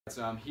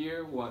So I'm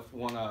here with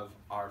one of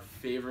our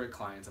favorite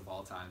clients of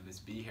all time, Ms.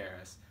 B.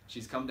 Harris.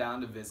 She's come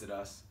down to visit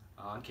us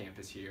on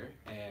campus here,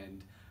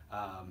 and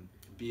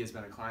B has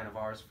been a client of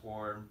ours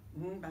for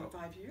about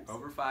 5 years.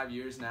 Over 5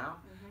 years now.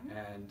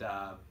 And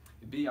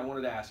B, I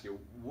wanted to ask you,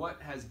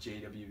 what has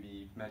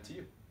JWB meant to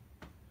you?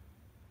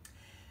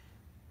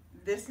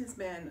 This has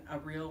been a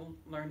real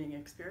learning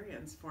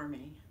experience for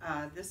me.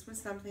 This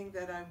was something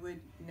that I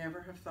would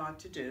never have thought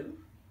to do,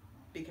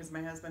 because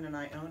my husband and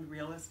I owned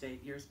real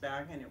estate years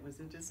back and it was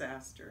a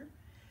disaster.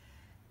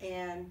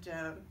 And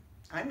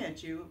I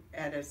met you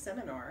at a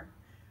seminar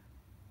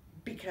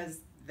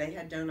because they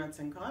had donuts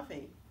and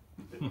coffee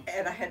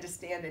and I had to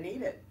stand and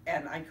eat it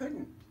and I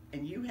couldn't.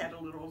 And you had a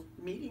little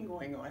meeting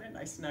going on and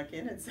I snuck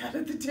in and sat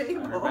at the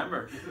table. I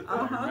remember.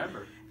 I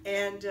remember.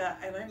 And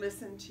I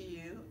listened to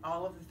you,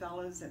 all of the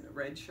fellas in the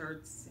red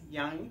shirts,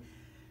 young,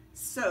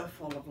 so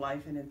full of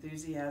life and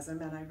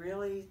enthusiasm, and I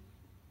really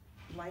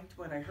liked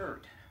what I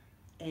heard.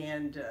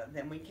 And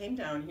then we came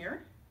down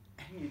here,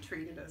 and you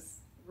treated us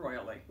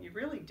royally. You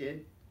really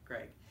did,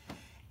 Greg.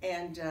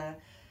 And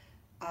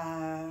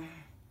I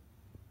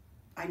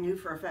knew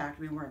for a fact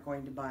we weren't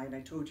going to buy, and I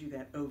told you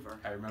that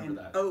over. I remember and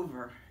that.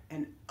 Over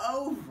and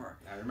over.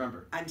 I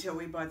remember. Until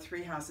we bought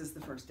 3 houses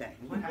the first day.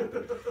 What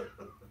happened?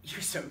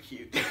 You're so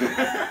cute. It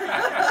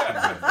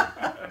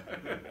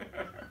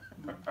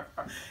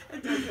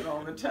does it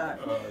all the time.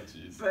 Oh,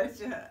 jeez. But,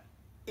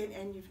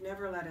 and you've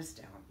never let us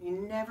down. You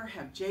never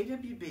have.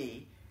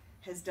 JWB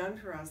has done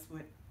for us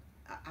what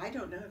I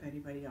don't know of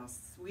anybody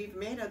else. We've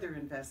made other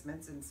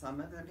investments and some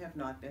of them have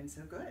not been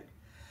so good.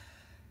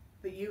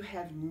 But you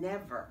have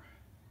never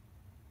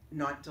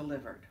not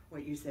delivered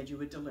what you said you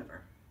would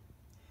deliver.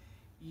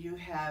 You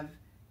have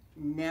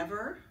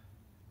never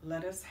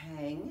let us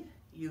hang.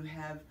 You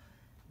have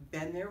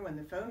been there when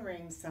the phone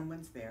rings,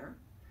 someone's there.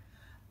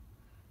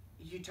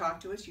 You talk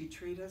to us, you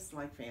treat us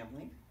like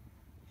family.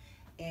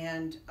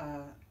 And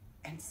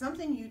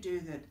something you do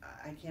that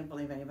I can't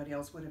believe anybody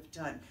else would have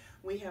done.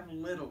 We have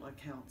little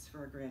accounts for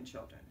our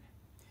grandchildren.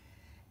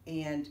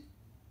 And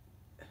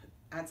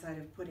outside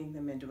of putting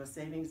them into a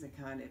savings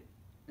account at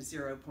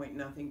 0 point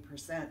nothing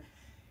 %,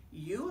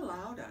 you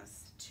allowed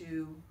us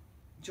to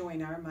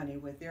join our money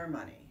with their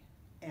money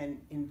and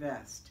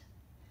invest.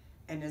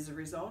 And as a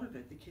result of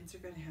it, the kids are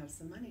going to have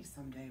some money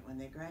someday when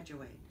they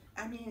graduate.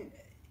 I mean,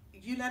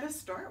 you let us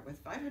start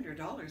with $500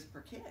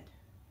 per kid.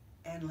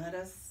 And let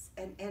us,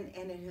 and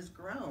it has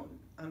grown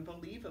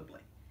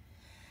unbelievably.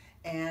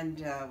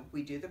 And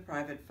we do the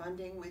private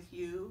funding with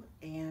you,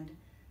 and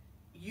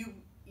you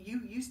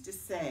used to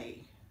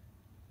say,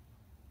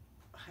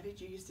 how did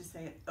you used to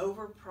say it?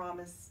 Over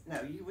promise,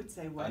 no, you would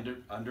say what?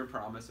 Under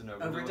promise and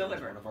over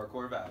deliver. One of our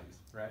core values,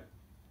 right?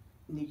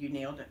 You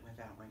nailed it with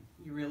that one.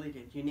 You really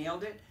did. You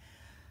nailed it.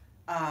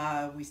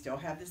 We still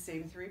have the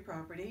same 3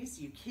 properties.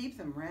 You keep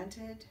them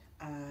rented,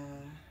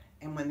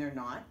 and when they're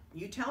not,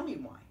 you tell me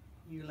why.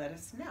 You let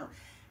us know.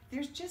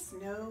 There's just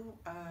no,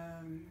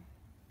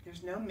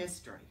 there's no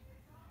mystery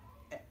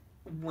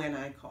when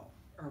I call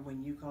or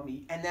when you call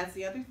me. And that's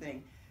the other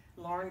thing.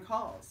 Lauren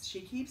calls.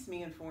 She keeps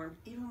me informed.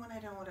 Even when I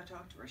don't want to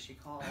talk to her, she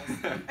calls.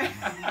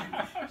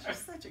 She's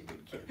such a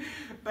good kid.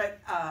 But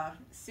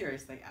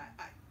seriously,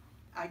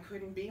 I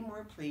couldn't be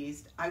more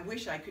pleased. I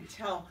wish I could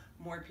tell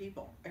more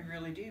people. I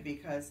really do,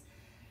 because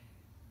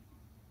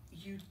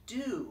you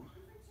do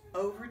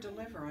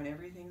over-deliver on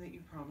everything that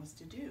you promise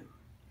to do.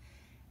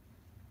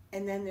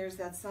 And then there's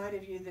that side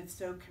of you that's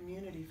so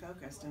community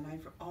focused, and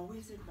I've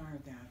always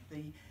admired that.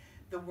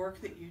 The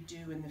work that you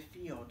do in the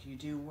field. You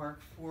do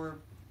work for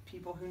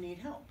people who need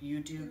help. You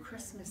do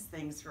Christmas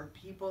things for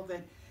people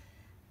that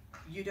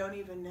you don't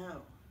even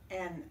know.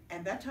 And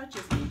that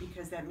touches me,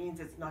 because that means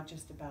it's not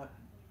just about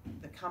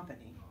the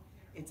company.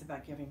 It's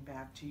about giving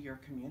back to your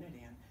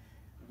community. And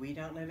we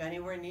don't live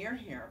anywhere near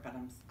here, but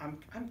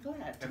I'm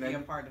glad to be a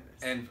part of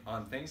this. And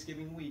on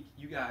Thanksgiving week,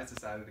 you guys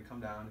decided to come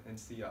down and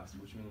see us,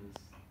 which means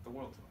the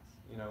world to us.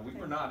 You know, we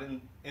were not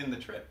in the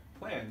trip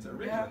plans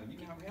originally. You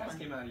guys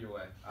came out of your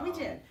way. We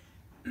did.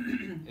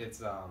 It's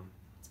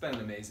been an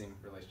amazing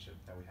relationship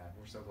that we have.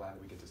 We're so glad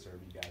that we get to serve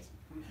you guys.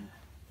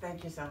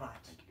 Thank you so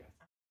much.